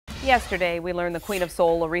Yesterday, we learned the Queen of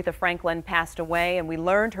Soul, Aretha Franklin, passed away, and we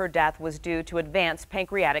learned her death was due to advanced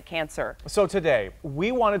pancreatic cancer. So today,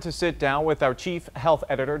 we wanted to sit down with our chief health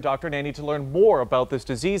editor, Dr. Nandi, to learn more about this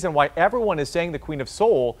disease and why everyone is saying the Queen of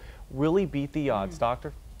Soul really beat the odds.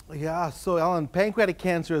 Doctor? Yeah, so Alan, pancreatic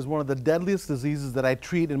cancer is one of the deadliest diseases that I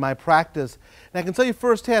treat in my practice. And I can tell you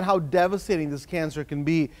firsthand how devastating this cancer can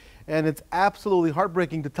be. And it's absolutely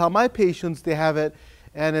heartbreaking to tell my patients they have it,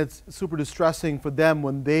 and it's super distressing for them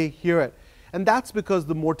when they hear it. And that's because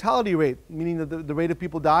the mortality rate, meaning that the rate of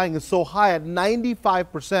people dying, is so high at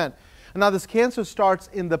 95%. And now this cancer starts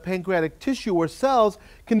in the pancreatic tissue where cells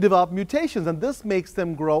can develop mutations, and this makes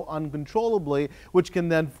them grow uncontrollably, which can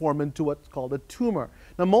then form into what's called a tumor.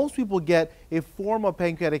 Now most people get a form of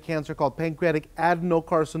pancreatic cancer called pancreatic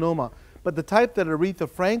adenocarcinoma, but the type that Aretha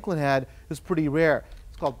Franklin had is pretty rare.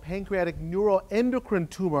 Called pancreatic neuroendocrine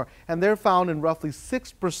tumor, and they're found in roughly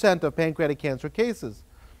 6% of pancreatic cancer cases.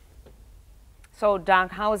 So,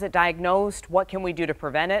 Doc, how is it diagnosed? What can we do to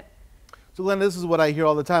prevent it? So, Glenn, this is what I hear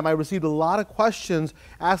all the time. I received a lot of questions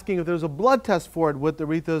asking if there's a blood test for it with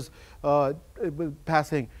Aretha's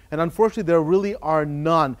passing, and unfortunately there really are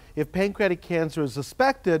none. If pancreatic cancer is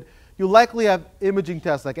suspected, you likely have imaging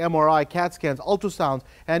tests like MRI, CAT scans, ultrasounds,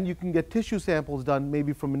 and you can get tissue samples done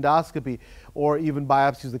maybe from endoscopy or even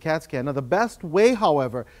biopsies of the CAT scan. Now the best way,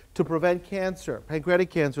 however, to prevent cancer, pancreatic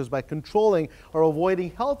cancer, is by controlling or avoiding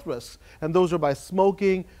health risks. And those are by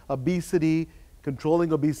smoking, obesity, controlling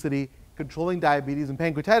diabetes, and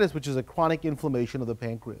pancreatitis, which is a chronic inflammation of the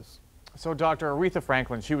pancreas. So Dr. Aretha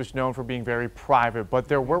Franklin, she was known for being very private, but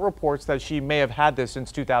there were reports that she may have had this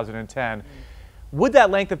since 2010. Would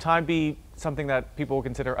that length of time be something that people would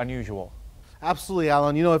consider unusual? Absolutely,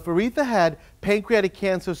 Alan. You know, if Aretha had pancreatic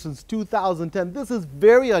cancer since 2010, this is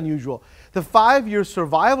very unusual. The 5-year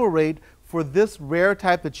survival rate for this rare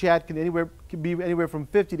type that she had can be anywhere from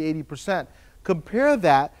 50 to 80%. Compare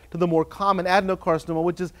that to the more common adenocarcinoma,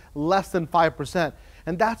 which is less than 5%.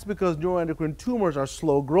 And that's because neuroendocrine tumors are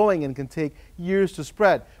slow growing and can take years to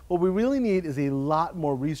spread. What we really need is a lot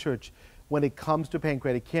more research when it comes to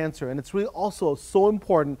pancreatic cancer. And it's really also so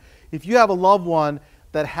important, if you have a loved one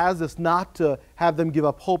that has this, not to have them give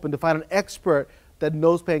up hope and to find an expert that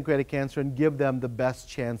knows pancreatic cancer and give them the best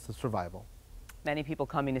chance of survival. Many people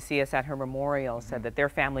coming to see us at her memorial said that their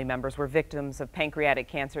family members were victims of pancreatic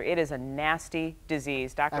cancer. It is a nasty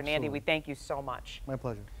disease. Dr. Absolutely. Nandi, we thank you so much. My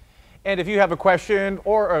pleasure. And if you have a question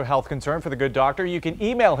or a health concern for the good doctor, you can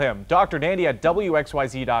email him, Dr. Nandi at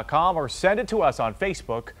WXYZ.com, or send it to us on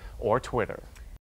Facebook or Twitter.